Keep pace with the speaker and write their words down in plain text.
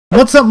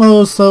What's up, my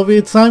little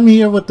Soviets? I'm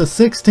here with the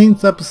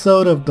 16th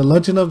episode of The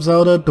Legend of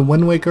Zelda The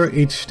Wind Waker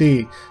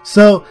HD.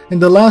 So, in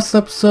the last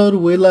episode,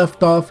 we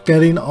left off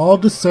getting all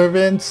the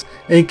servants,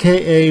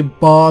 aka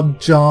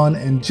Bob, John,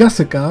 and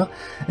Jessica,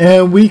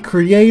 and we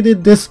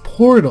created this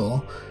portal,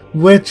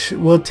 which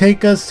will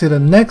take us to the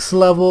next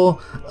level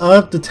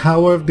of the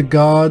Tower of the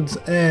Gods,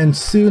 and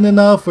soon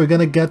enough, we're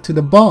gonna get to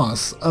the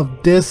boss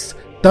of this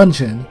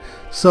dungeon.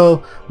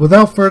 So,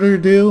 without further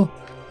ado,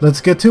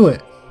 let's get to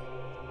it.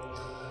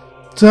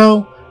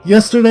 So,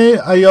 yesterday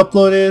I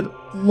uploaded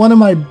one of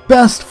my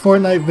best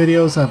Fortnite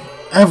videos I've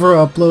ever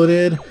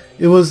uploaded.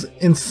 It was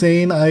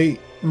insane. I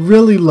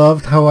really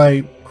loved how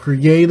I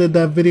created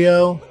that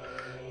video.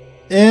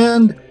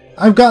 And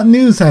I've got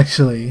news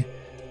actually.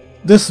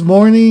 This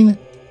morning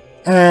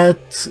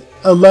at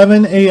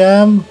 11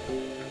 AM,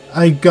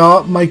 I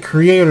got my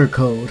creator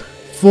code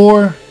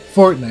for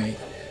Fortnite.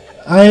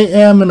 I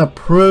am an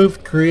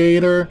approved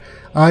creator.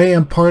 I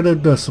am part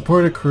of the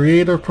supported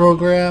creator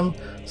program.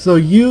 So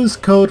use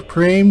code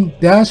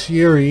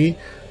PRAME-YURI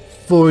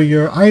for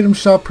your item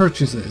shop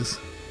purchases.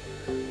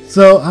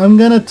 So I'm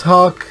gonna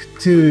talk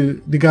to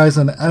the guys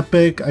on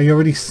Epic. I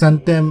already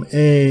sent them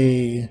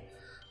an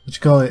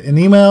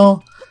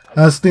email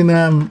asking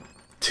them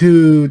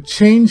to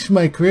change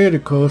my creator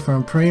code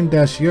from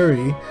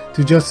PRAME-YURI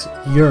to just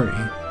Yuri.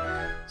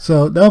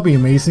 So that'll be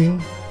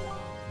amazing.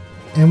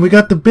 And we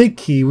got the big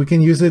key. We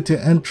can use it to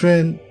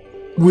enter.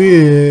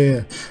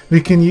 We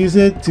can use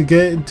it to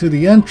get into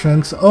the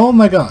entrance. Oh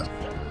my god.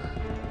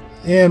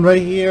 And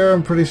right here,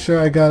 I'm pretty sure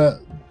I gotta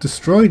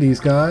destroy these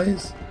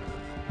guys.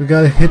 We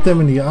gotta hit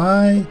them in the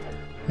eye.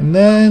 And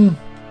then...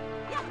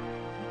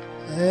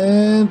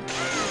 and...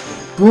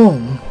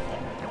 boom.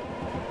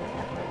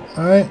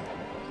 Alright.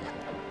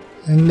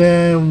 And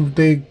then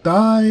they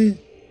die.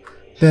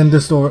 Then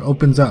this door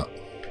opens up.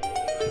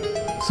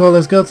 So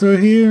let's go through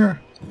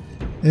here.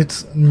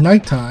 It's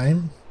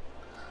nighttime.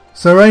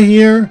 So right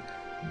here,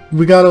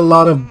 we got a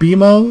lot of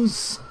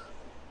BMOs.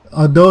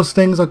 Those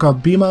things are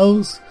called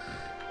BMOs.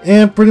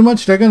 And pretty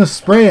much they're gonna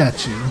spray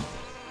at you.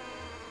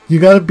 You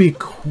gotta be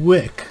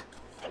quick.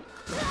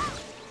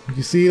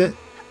 You see that?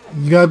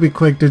 You gotta be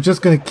quick. They're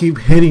just gonna keep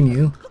hitting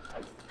you.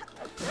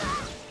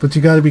 But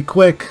you gotta be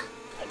quick.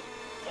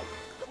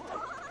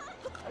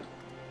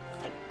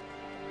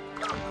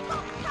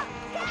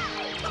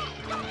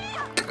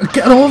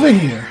 Get over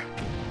here!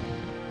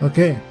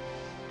 Okay.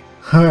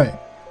 Alright.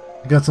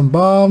 We got some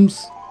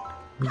bombs.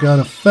 We got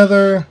a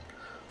feather.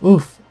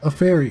 Oof, a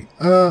fairy.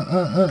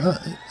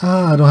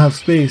 I don't have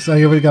space.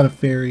 I already got a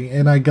fairy.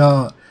 And I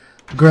got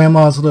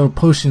Grandma's little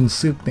potion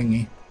soup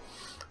thingy.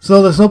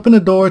 So let's open the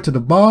door to the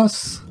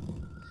boss.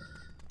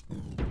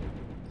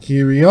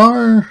 Here we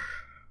are.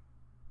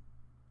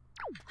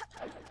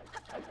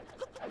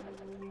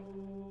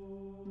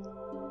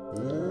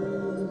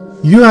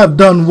 You have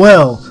done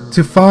well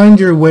to find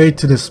your way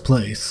to this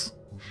place.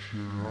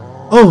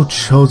 Oh,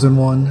 chosen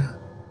one.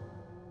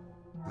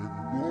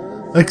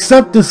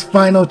 Accept this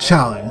final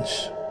challenge.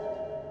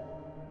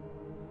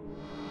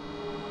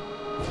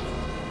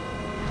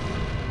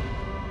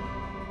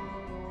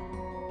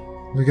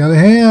 We got a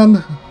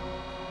hand.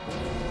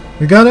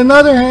 We got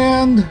another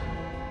hand.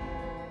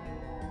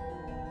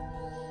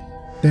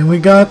 Then we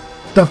got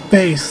the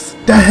face,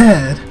 the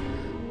head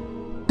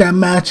that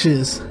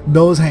matches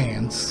those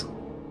hands.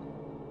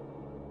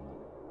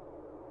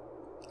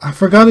 I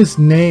forgot his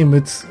name.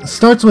 It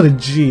starts with a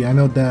G, I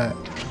know that.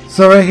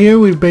 So right here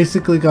we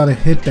basically gotta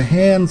hit the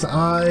hands,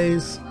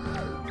 eyes.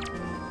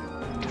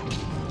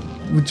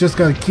 We just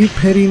gotta keep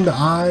hitting the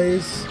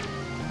eyes.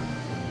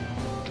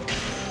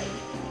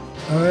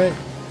 Alright,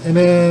 and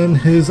then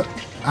his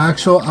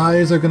actual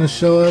eyes are gonna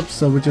show up,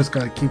 so we just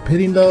gotta keep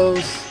hitting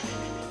those.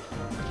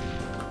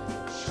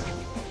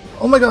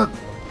 Oh my god!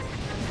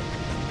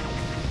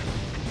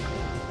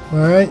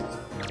 Alright.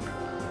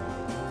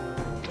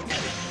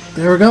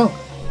 There we go.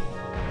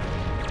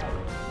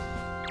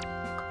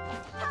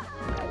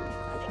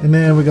 And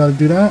then we gotta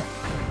do that.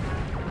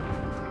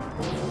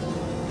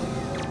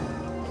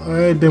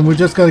 Alright, then we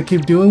just gotta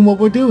keep doing what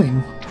we're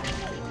doing.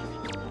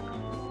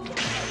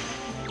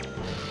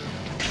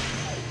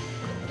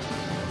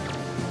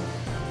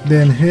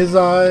 Then his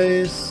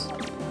eyes.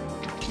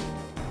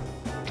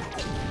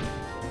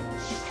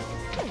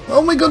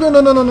 Oh my god,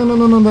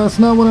 no, that's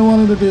not what I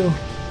wanted to do.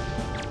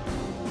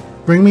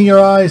 Bring me your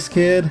eyes,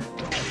 kid.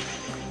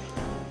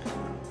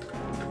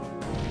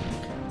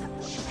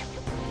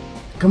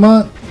 Come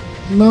on.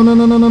 No.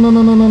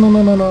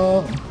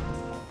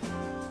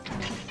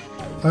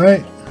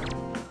 Alright.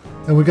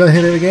 And we gotta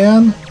hit it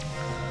again.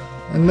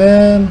 And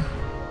then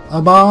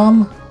a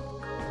bomb.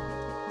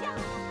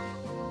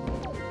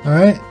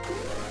 Alright.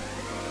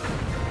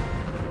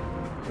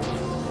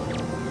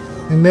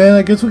 And then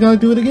I guess we gotta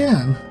do it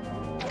again.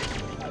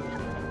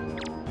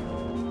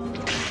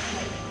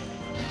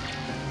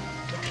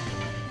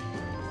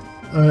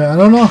 Alright, I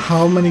don't know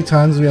how many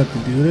times we have to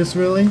do this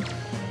really.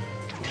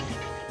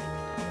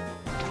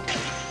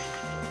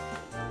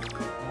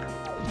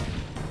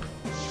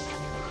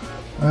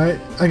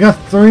 Alright, I got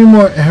 3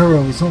 more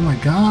arrows. Oh my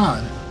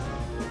god.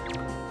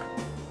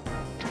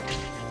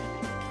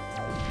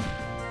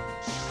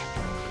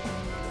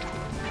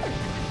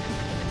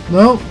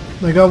 Nope,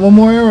 I got one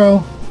more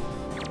arrow.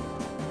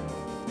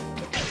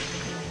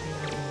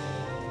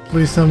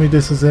 Please tell me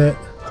this is it.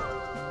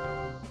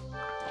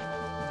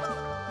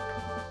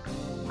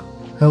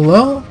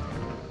 Hello?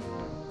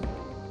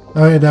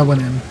 Alright, that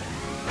went in.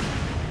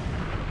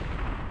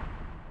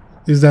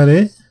 Is that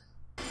it?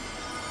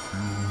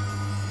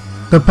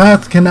 The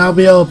path can now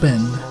be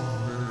opened.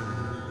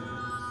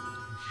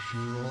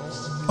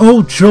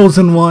 Oh,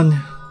 chosen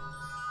one.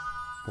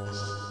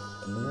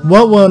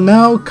 What will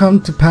now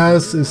come to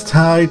pass is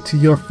tied to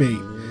your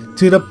fate,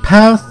 to the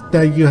path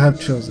that you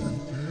have chosen.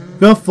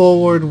 Go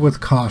forward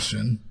with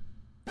caution.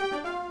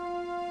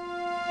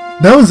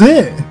 That was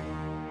it!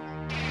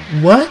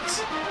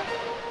 What?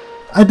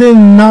 I did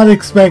not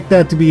expect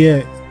that to be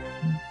it.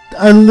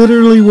 I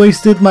literally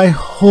wasted my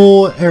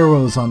whole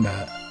arrows on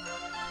that.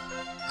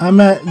 I'm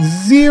at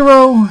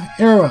 0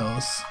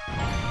 arrows.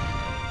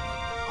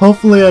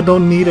 Hopefully I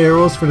don't need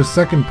arrows for the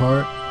second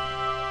part.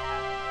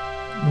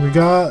 We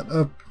got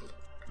a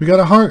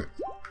heart.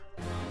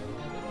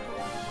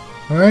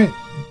 Alright.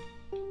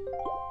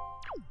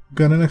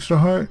 Got an extra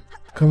heart.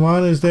 Come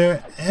on, is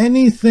there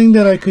anything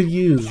that I could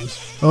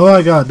use? Oh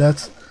my god,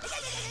 that's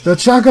the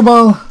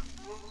Chocoball!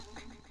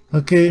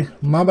 Okay,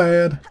 my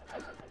bad.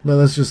 But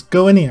let's just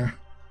go in here.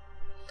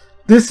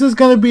 This is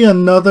gonna be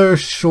another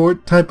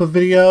short type of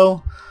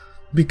video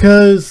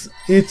because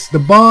it's the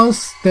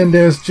boss. Then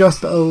there's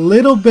just a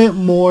little bit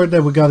more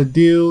that we gotta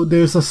do.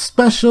 There's a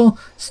special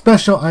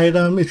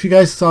item. If you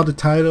guys saw the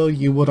title,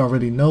 you would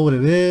already know what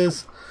it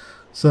is.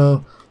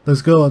 So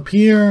let's go up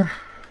here.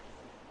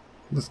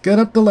 Let's get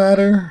up the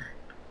ladder.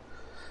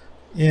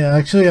 Yeah,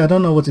 actually I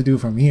don't know what to do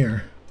from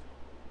here.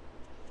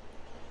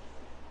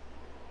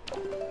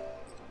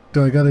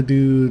 Do I gotta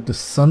do the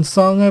sun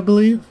song, I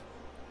believe?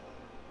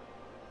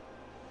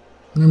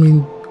 I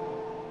mean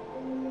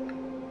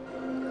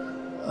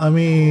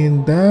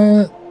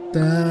that,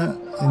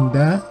 and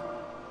that.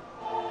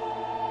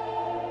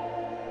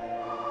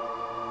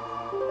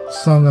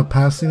 Song of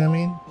Passing, I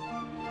mean.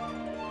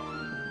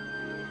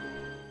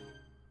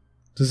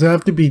 Does it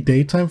have to be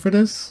daytime for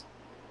this?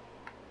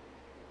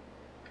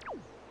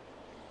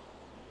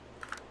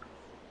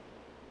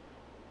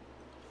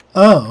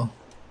 Oh.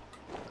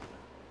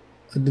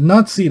 I did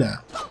not see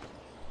that.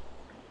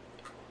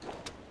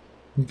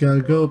 We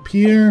gotta go up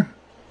here.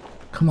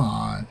 Come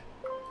on.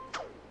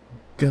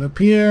 Get up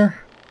here.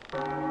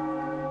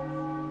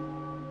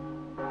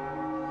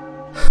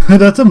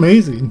 That's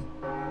amazing.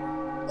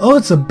 Oh,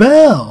 it's a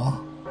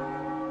bell.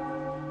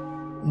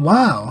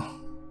 Wow.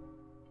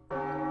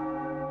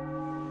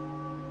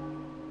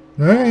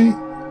 Alright.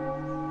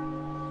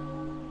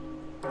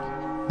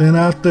 Then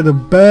after the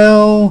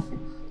bell,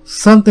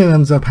 something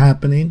ends up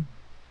happening.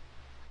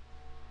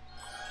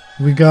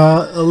 We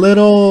got a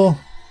little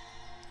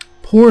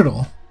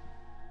portal.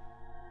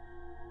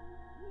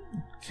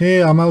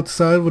 Okay, I'm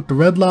outside with the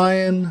red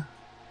lion.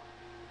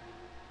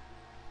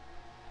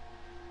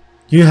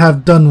 You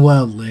have done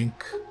well,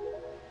 Link.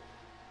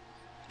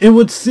 It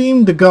would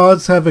seem the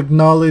gods have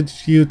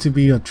acknowledged you to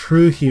be a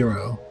true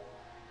hero.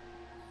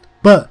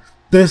 But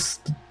this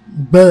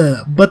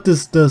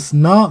does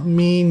not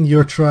mean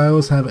your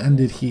trials have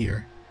ended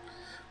here.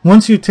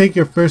 Once you take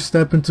your first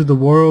step into the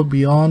world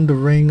beyond the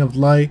ring of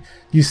light,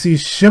 you see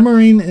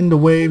shimmering in the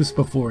waves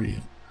before you.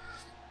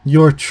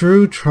 Your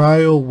true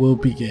trial will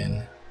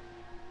begin.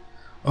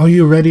 Are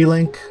you ready,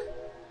 Link?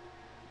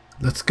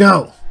 Let's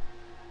go!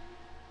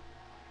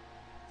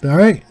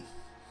 Alright.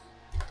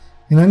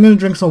 And I'm gonna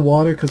drink some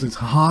water because it's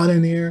hot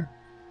in here.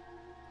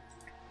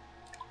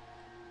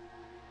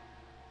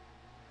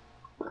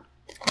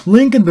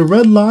 Link and the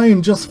red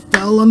lion just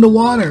fell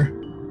underwater.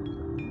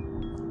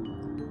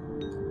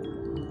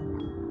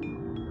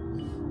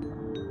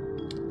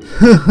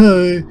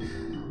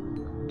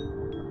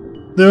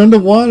 They're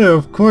underwater,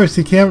 of course.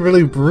 He can't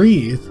really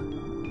breathe.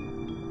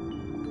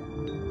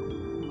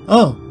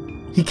 Oh,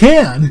 he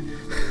can.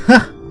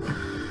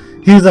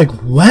 He was like,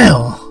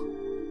 well.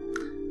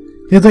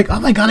 He was like, oh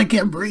my god, I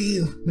can't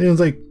breathe. And he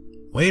was like,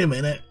 wait a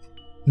minute.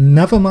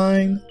 Never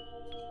mind.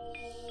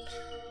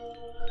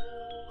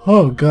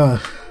 Oh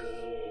god.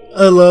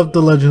 I love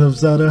The Legend of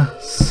Zelda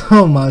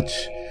so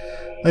much.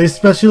 I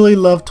especially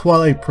love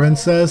Twilight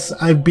Princess.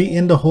 I've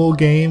beaten the whole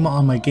game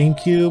on my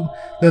GameCube.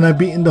 Then I've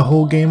beaten the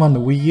whole game on the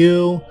Wii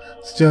U.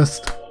 It's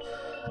just,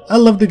 I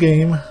love the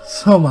game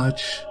so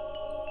much.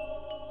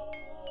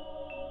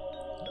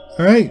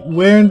 Alright,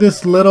 we're in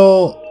this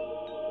little,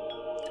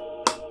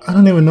 I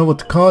don't even know what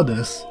to call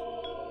this.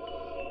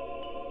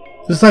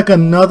 It's like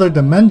another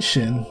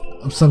dimension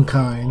of some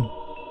kind.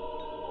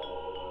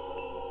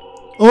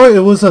 Or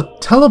it was a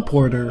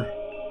teleporter.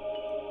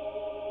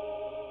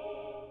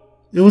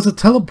 It was a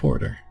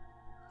teleporter.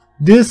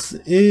 This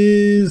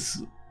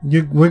is...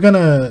 we're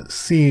gonna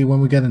see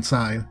when we get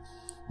inside.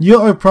 You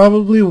are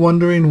probably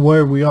wondering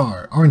where we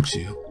are, aren't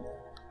you?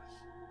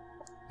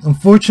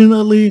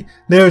 Unfortunately,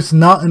 there's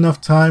not enough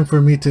time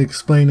for me to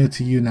explain it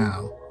to you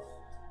now.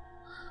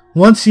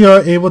 Once you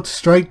are able to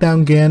strike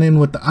down Ganon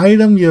with the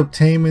item you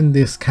obtain in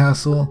this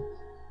castle,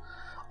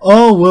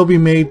 all will be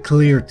made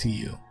clear to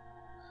you.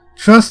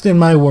 Trust in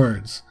my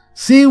words.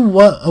 See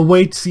what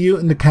awaits you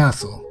in the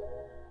castle.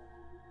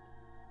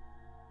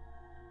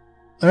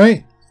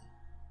 Alright,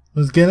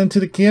 let's get into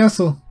the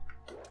castle.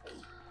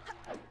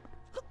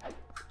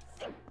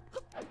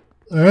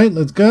 Alright,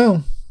 let's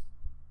go.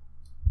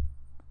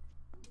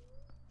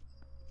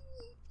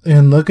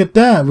 And look at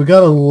that, we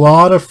got a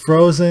lot of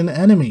frozen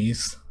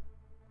enemies.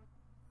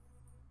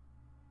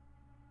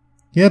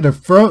 Yeah,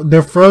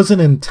 they're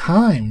frozen in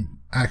time,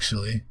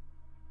 actually.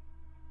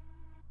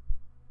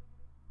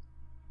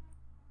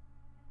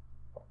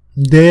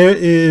 There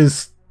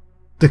is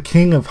the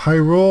King of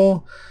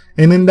Hyrule,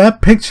 and in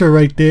that picture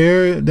right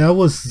there, that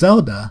was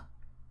Zelda.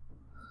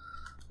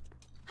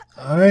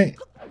 Alright,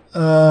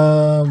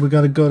 we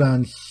gotta go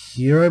down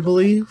here, I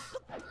believe.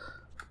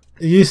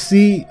 You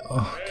see,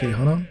 oh, okay,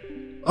 hold on.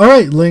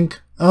 Alright, Link,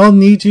 I'll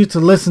need you to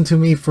listen to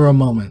me for a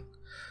moment.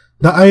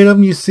 The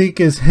item you seek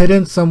is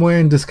hidden somewhere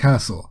in this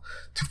castle.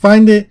 To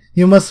find it,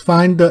 you must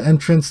find the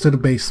entrance to the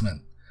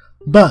basement.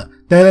 But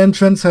that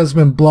entrance has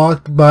been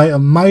blocked by a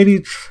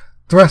mighty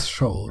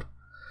threshold,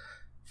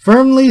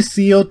 firmly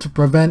sealed to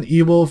prevent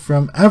evil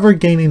from ever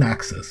gaining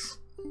access.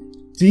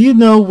 Do you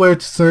know where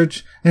to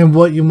search and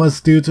what you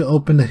must do to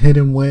open the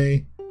hidden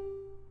way?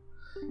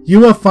 You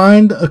will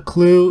find a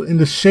clue in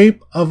the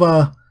shape of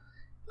a...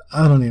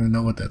 I don't even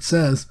know what that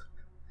says.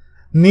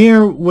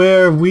 Near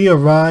where we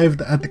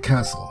arrived at the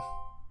castle.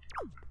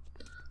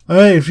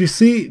 Alright, if you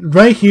see,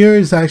 right here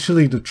is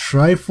actually the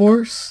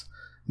Triforce.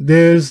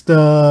 There's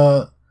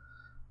the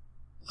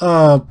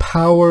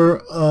power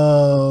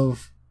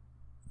of...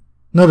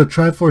 No, the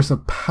Triforce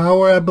of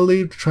Power, I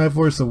believe. The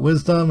Triforce of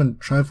Wisdom and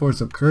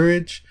Triforce of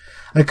Courage.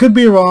 I could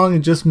be wrong, it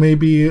just may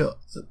be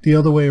the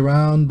other way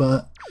around,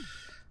 but...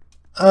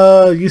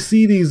 you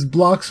see these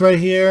blocks right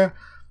here?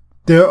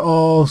 They're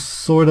all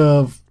sort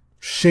of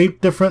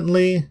shaped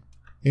differently.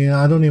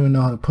 Yeah, I don't even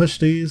know how to push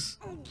these.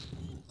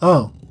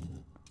 Oh.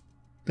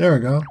 There we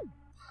go.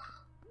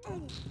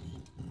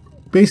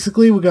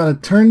 Basically, we gotta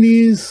turn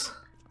these.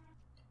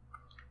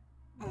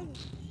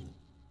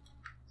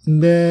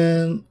 And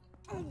then...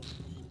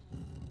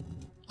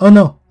 Oh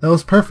no, that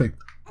was perfect.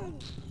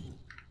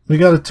 We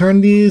gotta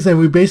turn these and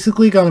we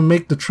basically gotta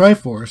make the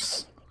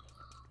Triforce.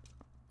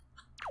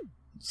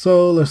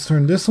 So let's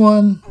turn this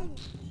one.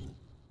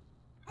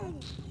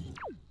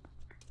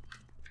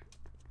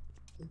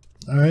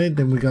 Alright,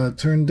 then we gotta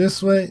turn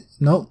this way.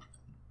 Nope.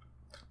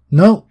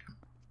 Nope.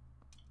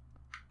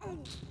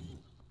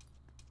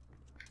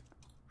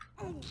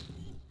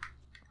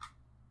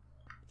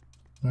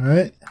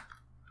 Alright.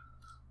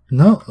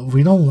 No,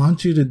 we don't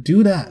want you to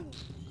do that.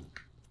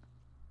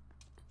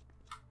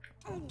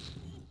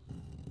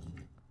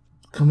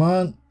 Come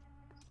on.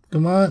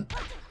 Come on.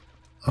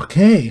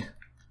 Okay.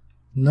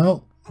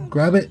 No.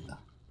 Grab it.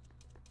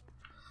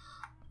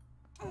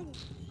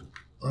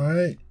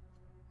 Alright.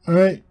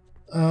 Alright.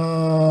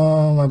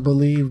 I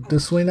believe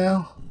this way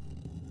now.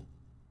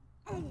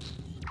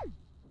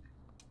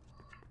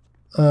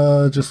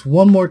 Just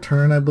one more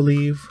turn, I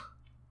believe.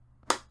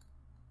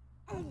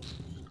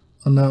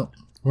 Oh no,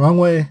 wrong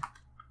way.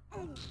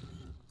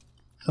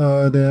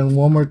 Then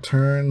one more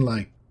turn,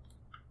 like...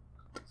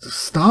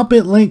 Stop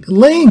it, Link!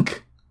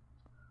 Link!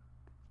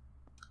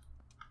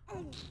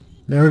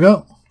 There we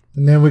go.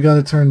 And then we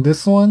gotta turn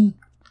this one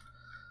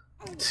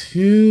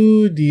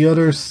to the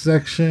other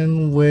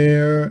section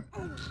where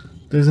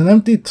there's an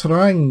empty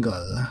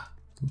triangle,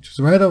 which is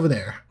right over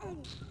there.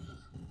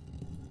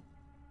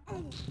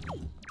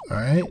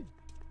 Alright.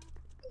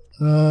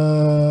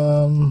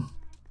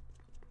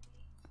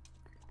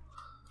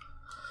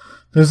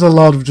 There's a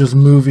lot of just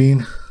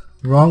moving.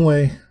 Wrong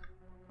way.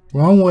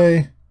 Wrong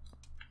way.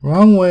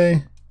 Wrong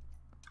way.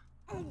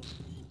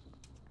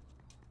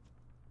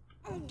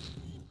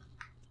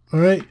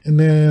 Alright, and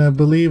then I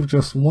believe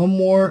just one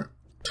more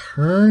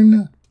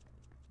turn.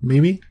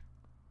 Maybe.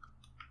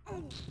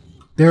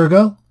 There we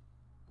go.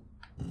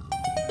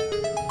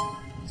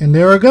 And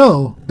there we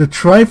go. The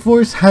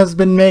Triforce has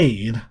been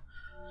made.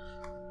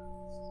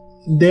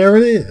 There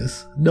it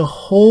is. The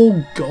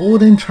whole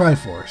golden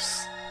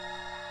Triforce.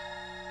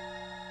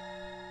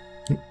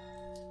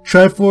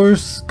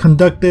 Triforce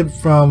conducted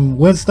from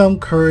wisdom,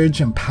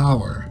 courage, and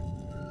power.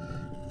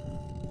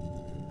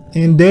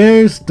 And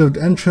there's the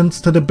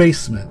entrance to the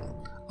basement,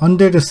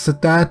 under the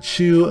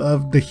statue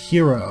of the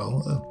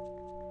hero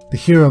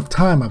of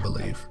time, I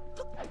believe.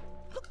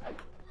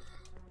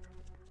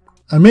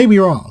 I may be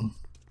wrong.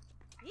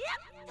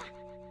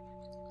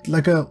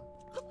 Like a...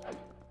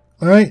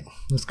 Alright,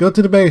 let's go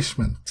to the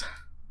basement.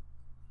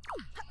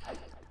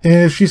 And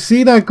if you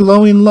see that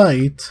glowing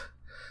light,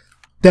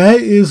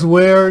 that is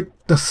where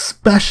the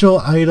special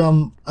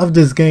item of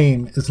this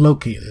game is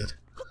located.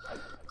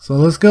 So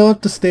let's go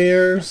up the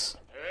stairs.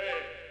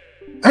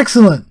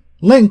 Excellent!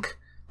 Link,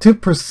 to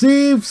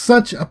perceive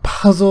such a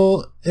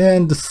puzzle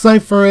and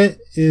decipher it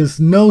is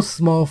no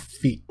small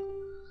feat.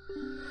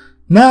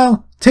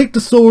 Now, take the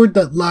sword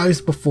that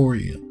lies before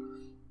you.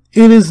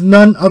 It is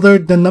none other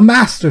than the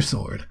Master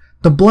Sword,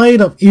 the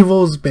blade of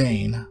Evils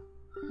Bane.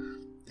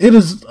 It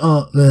is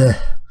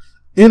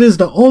It is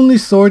the only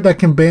sword that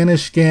can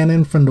banish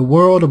Ganon from the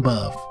world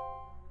above.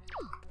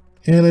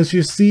 And as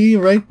you see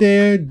right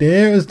there,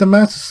 there is the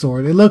Master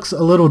Sword. It looks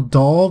a little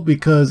dull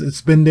because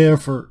it's been there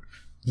for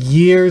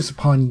years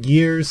upon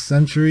years,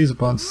 centuries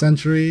upon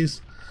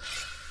centuries.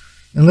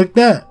 And look at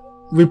that,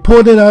 we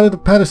pulled it out of the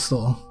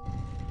pedestal.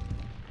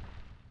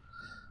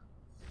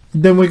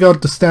 Then we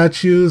got the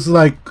statues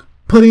like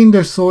putting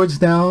their swords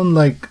down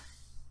like,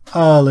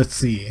 let's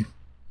see.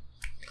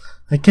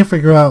 I can't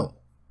figure out.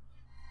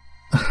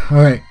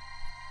 Alright,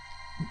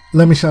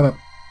 let me shut up.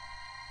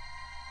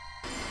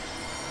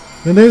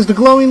 And there's the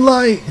glowing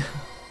light!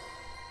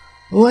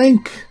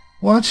 Link,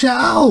 watch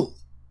out!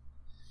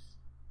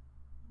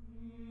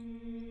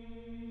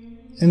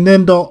 And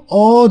then the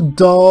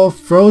all-doll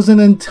frozen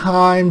in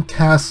time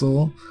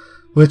castle,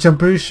 which I'm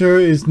pretty sure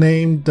is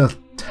named the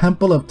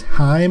Temple of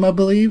Time, I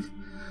believe,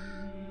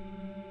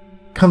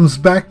 comes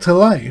back to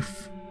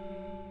life.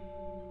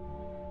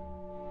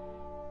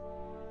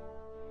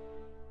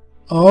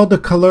 All the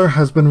color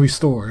has been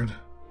restored.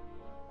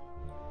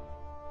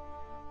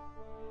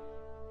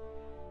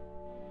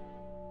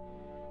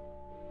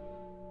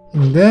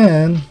 And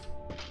then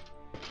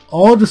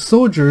all the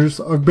soldiers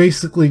are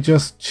basically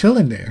just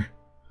chilling there.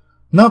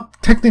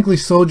 Not technically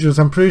soldiers,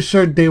 I'm pretty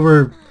sure they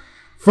were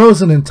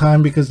frozen in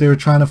time because they were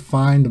trying to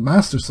find the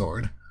Master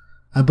Sword.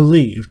 I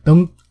believe.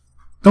 Don't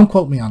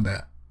quote me on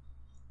that.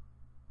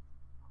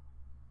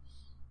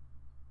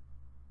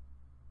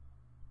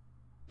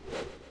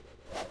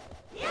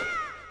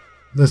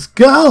 Let's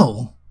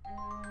go!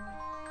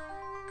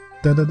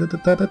 And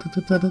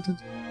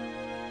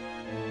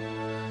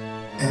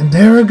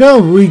there we go,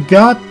 we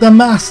got the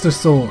Master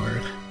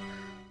Sword.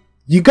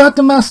 You got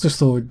the Master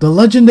Sword, the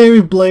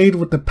legendary blade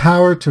with the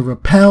power to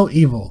repel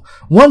evil,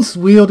 once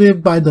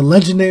wielded by the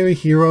legendary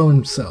hero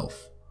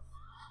himself.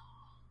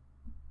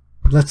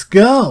 Let's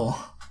go!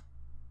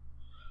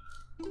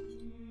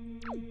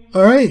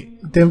 Alright,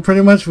 then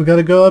pretty much we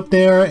gotta go up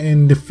there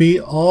and defeat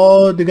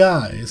all the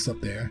guys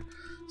up there.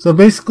 So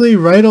basically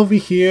right over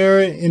here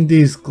in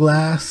these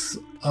glass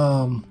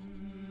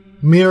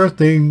mirror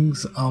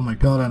things, oh my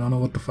god, I don't know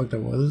what the fuck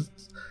that was.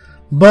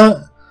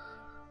 But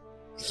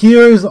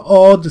here's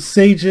all the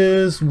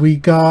sages. We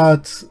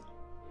got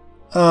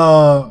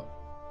oh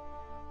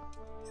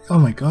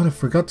my god, I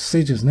forgot the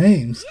sages'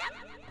 names.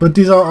 But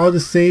these are all the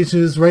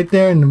sages right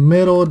there in the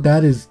middle.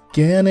 That is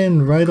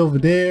Ganon right over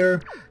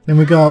there. Then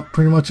we got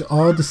pretty much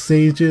all the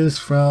sages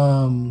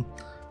from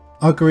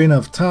Ocarina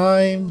of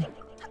Time.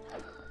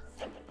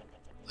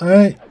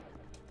 Alright,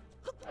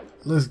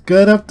 let's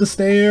get up the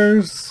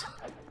stairs.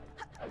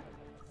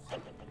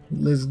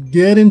 Let's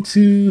get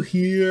into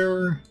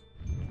here.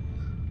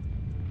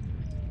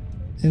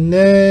 And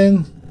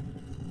then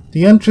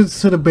the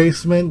entrance to the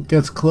basement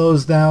gets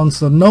closed down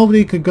so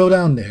nobody could go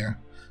down there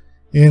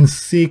and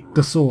seek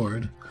the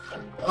sword.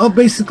 Oh,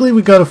 basically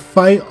we gotta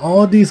fight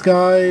all these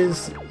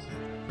guys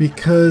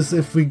because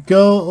if we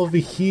go over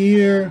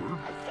here,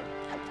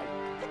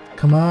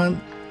 come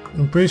on,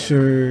 I'm pretty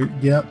sure,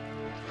 yep.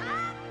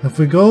 If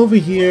we go over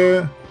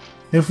here,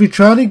 if we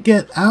try to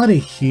get out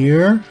of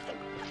here,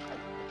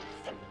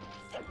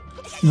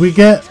 we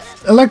get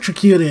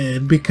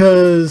electrocuted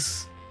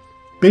because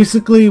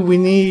basically we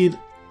need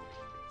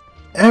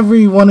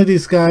every one of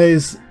these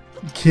guys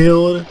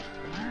killed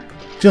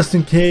just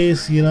in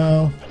case, you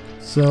know.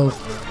 So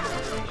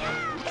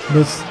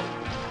let's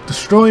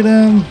destroy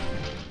them.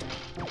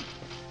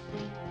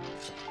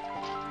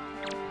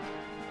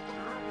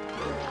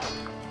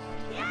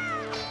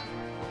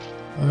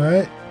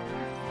 Alright.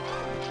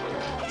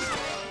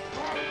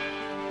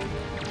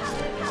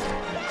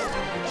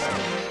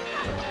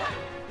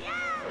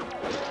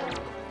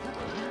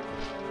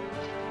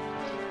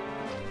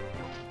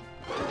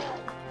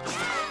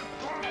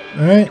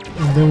 Alright,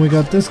 and then we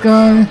got this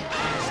guy.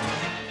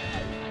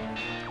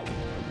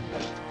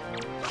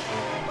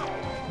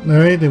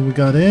 Alright, then we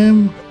got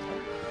him.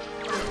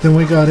 Then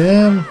we got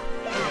him.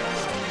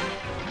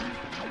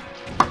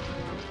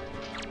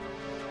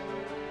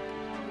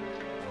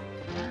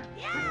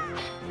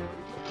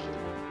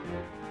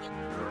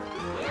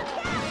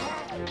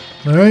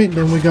 Alright,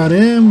 then we got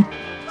him.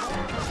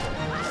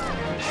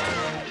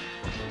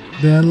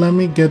 Then let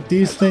me get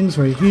these things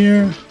right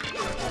here.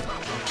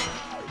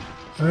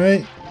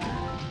 Alright.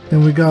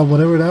 Then we got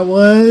whatever that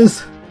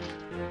was.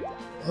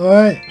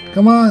 Alright,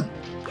 come on.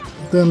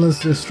 Then let's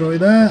destroy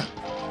that.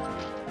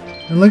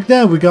 And look at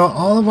that, we got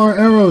all of our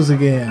arrows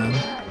again.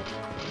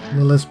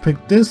 Then let's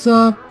pick this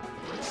up.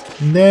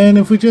 And then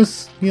if we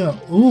just, you know,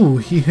 ooh,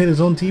 he hit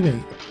his own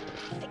teammate.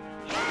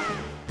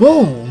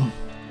 Boom!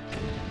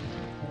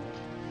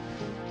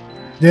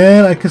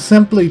 Then I could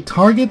simply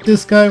target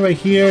this guy right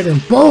here,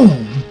 then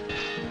boom!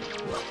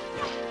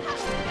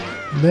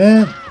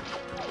 Then,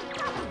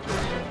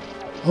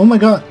 oh my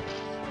god.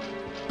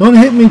 Don't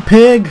hit me,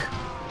 pig!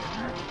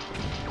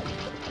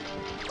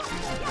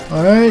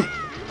 Alright.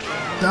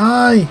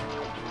 Die!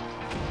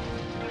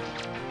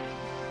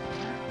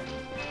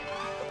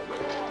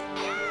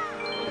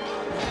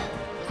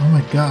 Oh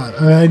my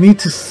god. I need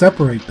to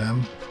separate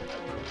them.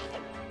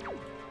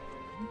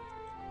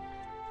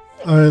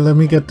 Alright, let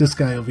me get this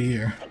guy over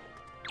here.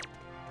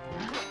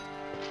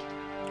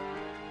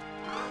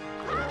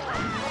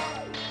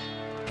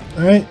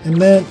 Alright,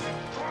 and then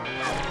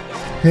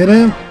hit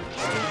him.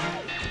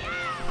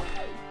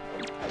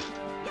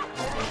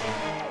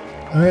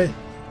 Alright,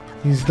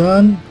 he's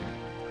done.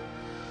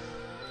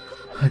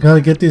 I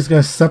gotta get these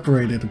guys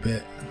separated a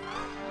bit.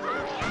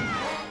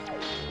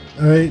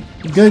 Alright,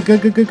 good.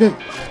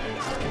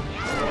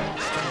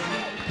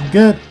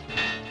 Good.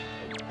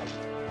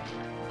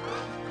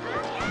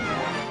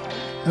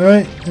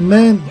 Alright, and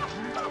then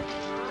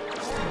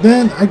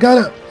I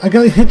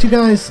gotta hit you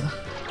guys.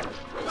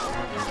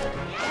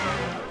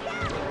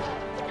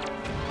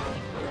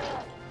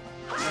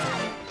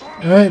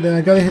 Alright, then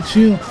I gotta hit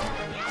you.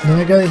 Then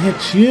I gotta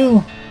hit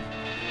you.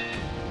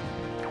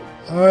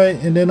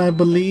 Alright, and then I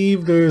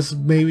believe there's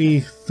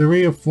maybe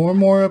 3 or 4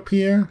 more up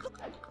here.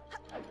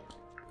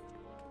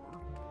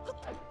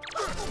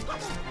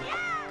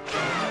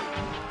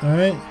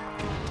 Alright.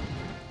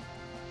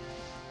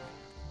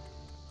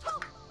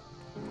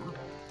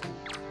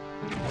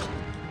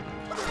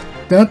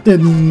 That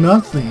did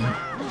nothing.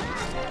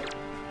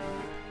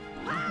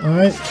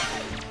 Alright.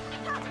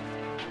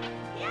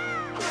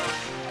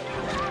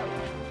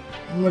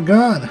 Oh my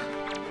god.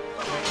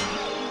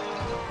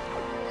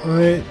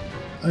 Alright.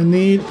 I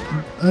need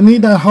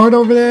that heart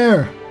over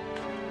there.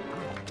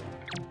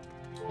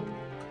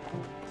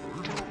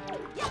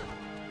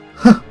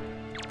 Huh.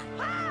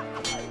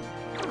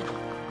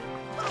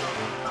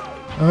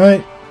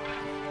 Alright.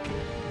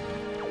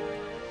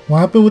 What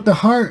happened with the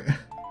heart?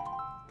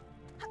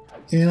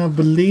 And I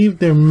believe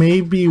there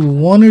may be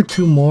 1 or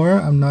 2 more.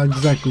 I'm not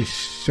exactly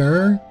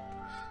sure.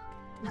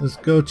 Let's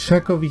go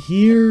check over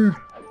here.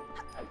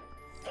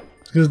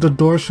 Because the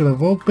door should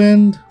have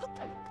opened.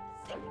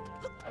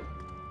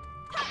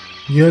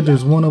 Yeah,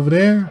 there's 1 over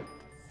there.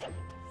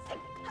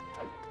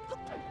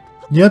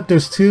 Yep,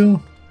 there's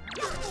 2.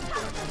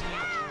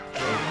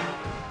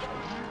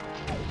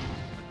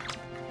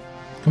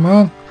 Come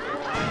on.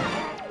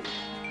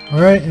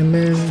 Alright, and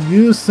then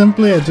you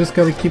simply, I just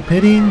gotta keep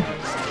hitting.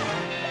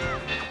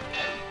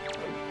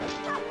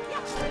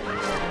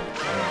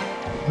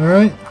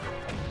 Alright.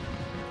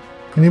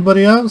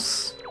 Anybody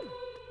else?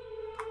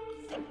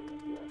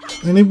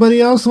 Anybody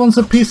else wants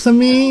a piece of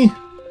me?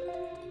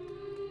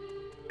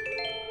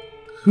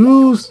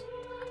 Who's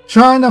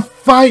trying to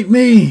fight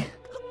me?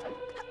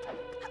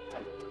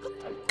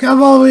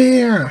 Come over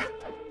here!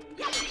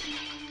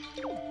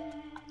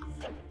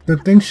 The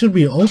thing should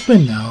be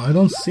open now. I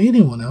don't see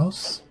anyone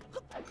else.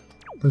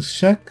 Let's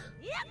check.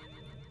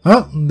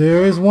 Oh,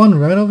 there is one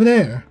right over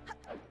there.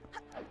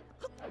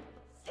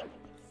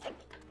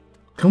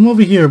 Come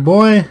over here,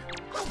 boy.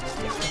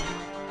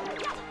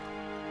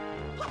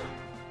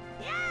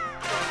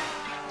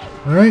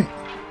 Alright.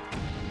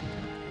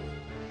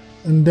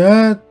 And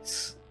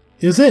that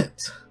is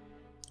it.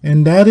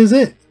 And that is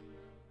it.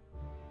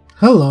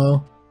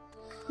 Hello.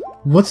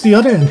 What's the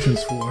other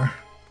entrance for?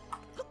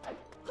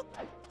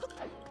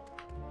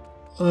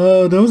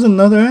 There was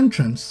another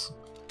entrance.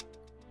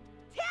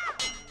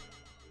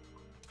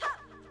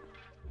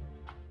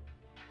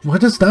 Where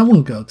does that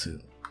one go to?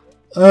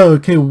 Oh,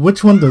 okay,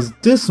 which one does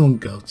this one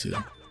go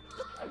to?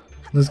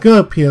 Let's go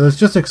up here, let's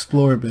just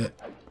explore a bit.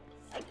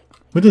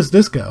 Where does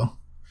this go?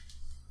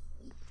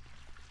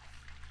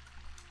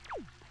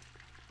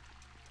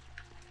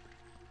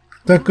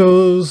 That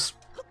goes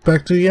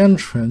back to the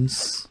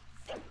entrance.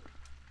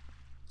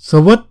 So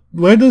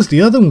where does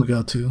the other one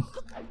go to?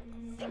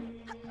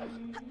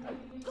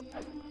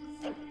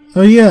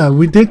 Oh yeah,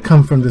 we did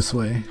come from this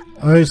way.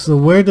 Alright, so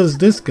where does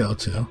this go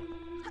to?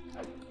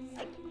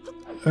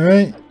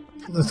 Alright,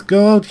 let's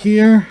go out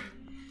here.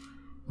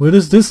 Where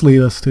does this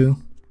lead us to?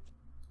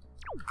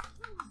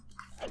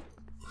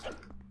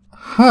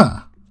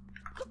 Huh.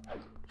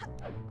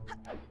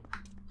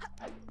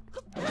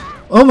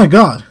 Oh my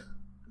god.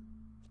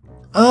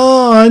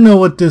 Oh, I know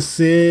what this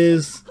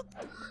is.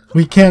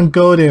 We can't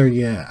go there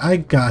yet. I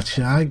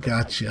gotcha.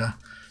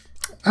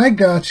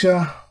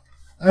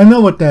 I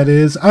know what that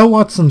is. I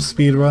watched some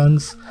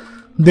speedruns.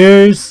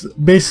 There's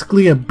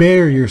basically a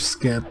barrier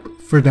skip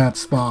for that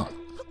spot.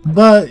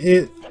 But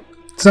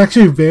it's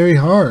actually very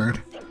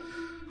hard.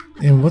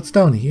 And what's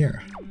down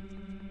here?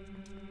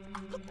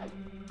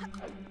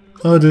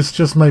 Oh, this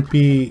just might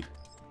be...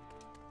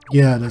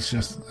 Yeah, that's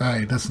just...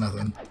 Alright, that's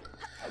nothing.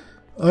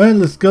 Alright,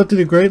 let's go to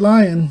the Great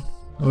Lion.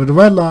 Or the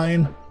Red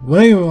Lion.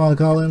 Whatever you want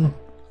to call him.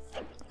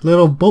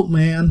 Little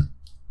boatman.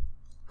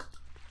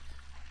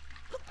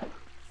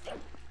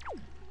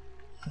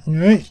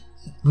 Alright.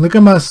 Look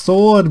at my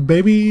sword,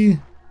 baby.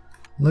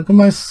 Look at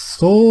my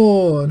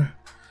sword.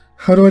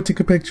 How do I take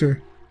a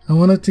picture? I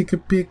want to take a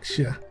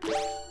picture.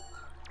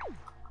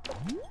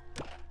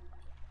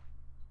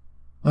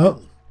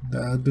 Oh,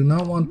 I do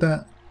not want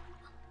that.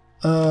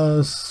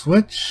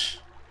 Switch.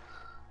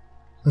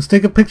 Let's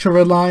take a picture,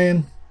 Red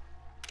Lion.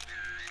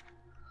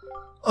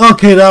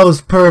 Okay, that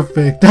was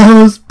perfect.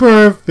 That was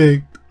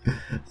perfect.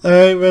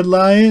 Alright, Red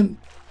Lion.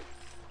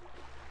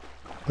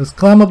 Let's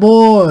climb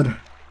aboard.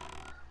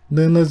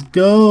 Then let's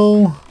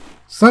go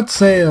set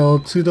sail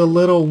to the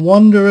little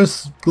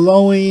wondrous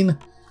glowing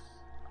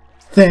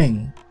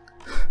thing.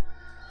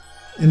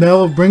 And that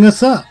will bring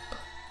us up.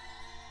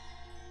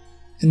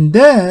 And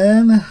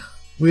then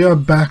we are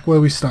back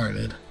where we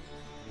started.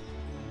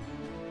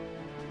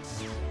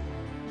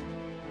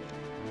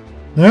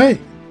 Alright.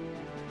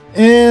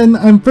 And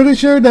I'm pretty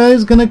sure that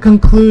is going to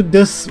conclude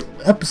this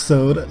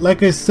episode.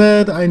 Like I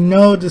said, I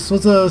know this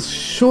was a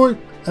short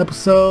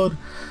episode,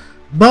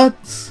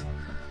 but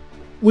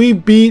we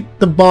beat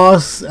the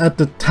boss at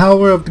the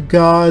Tower of the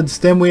Gods.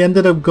 Then we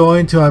ended up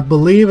going to, I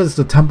believe, is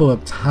the Temple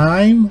of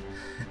Time.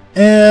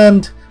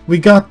 And we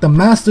got the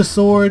Master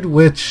Sword,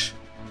 which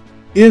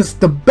is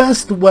the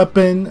best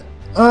weapon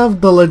of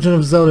the Legend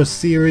of Zelda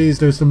series.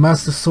 There's the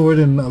Master Sword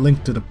in A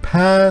Link to the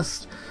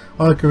Past,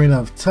 Ocarina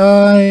of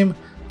Time,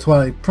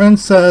 Twilight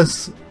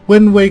Princess,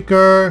 Wind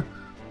Waker,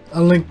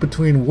 A Link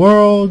Between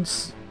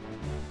Worlds.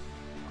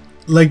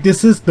 Like,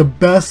 this is the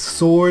best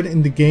sword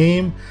in the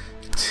game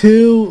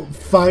to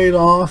fight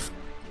off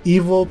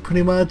evil,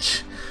 pretty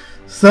much.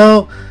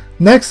 So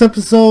next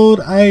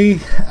episode, I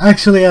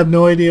actually have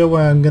no idea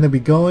where I'm gonna be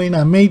going.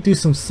 I may do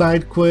some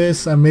side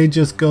quests, I may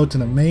just go to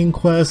the main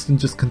quest and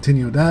just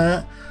continue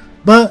that,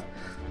 but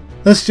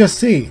let's just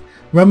see.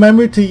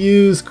 Remember to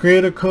use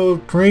creator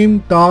code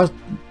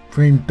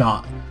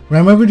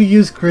Remember to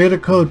use creator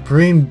code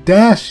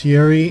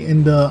Yuri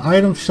in the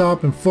item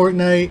shop in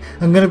Fortnite.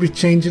 I'm going to be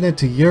changing it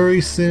to Yuri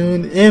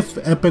soon, if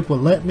Epic will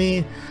let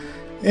me.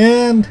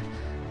 And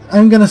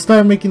I'm going to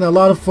start making a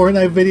lot of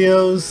Fortnite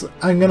videos.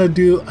 I'm going to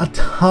do a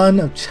ton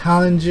of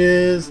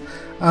challenges.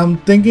 I'm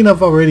thinking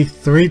of already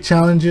 3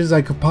 challenges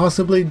I could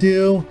possibly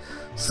do.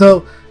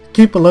 So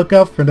keep a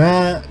lookout for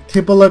that.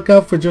 Keep a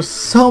lookout for just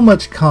so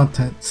much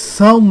content.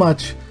 So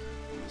much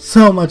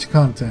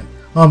content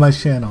on my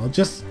channel.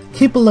 Just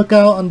keep a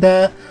lookout on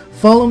that.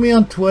 Follow me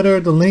on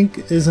Twitter. The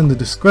link is in the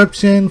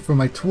description for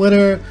my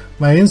Twitter,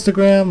 my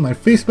Instagram, my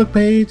Facebook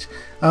page.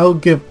 I'll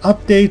give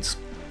updates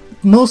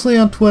mostly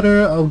on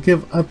Twitter. I'll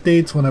give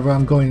updates whenever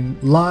I'm going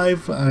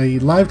live. I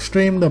live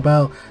streamed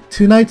about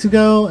 2 nights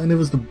ago and it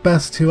was the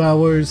best 2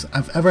 hours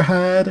I've ever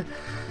had.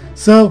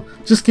 So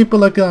just keep a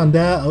lookout on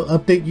that. I'll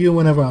update you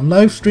whenever I'm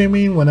live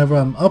streaming, whenever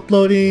I'm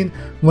uploading,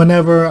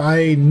 whenever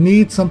I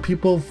need some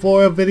people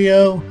for a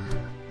video.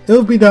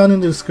 It'll be down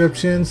in the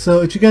description.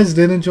 So if you guys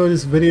did enjoy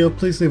this video,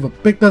 please leave a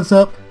big thumbs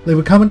up, leave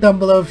a comment down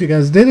below if you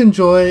guys did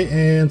enjoy,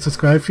 and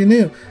subscribe if you're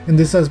new. And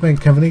this has been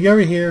Kevin and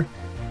Yuri here.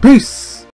 Peace!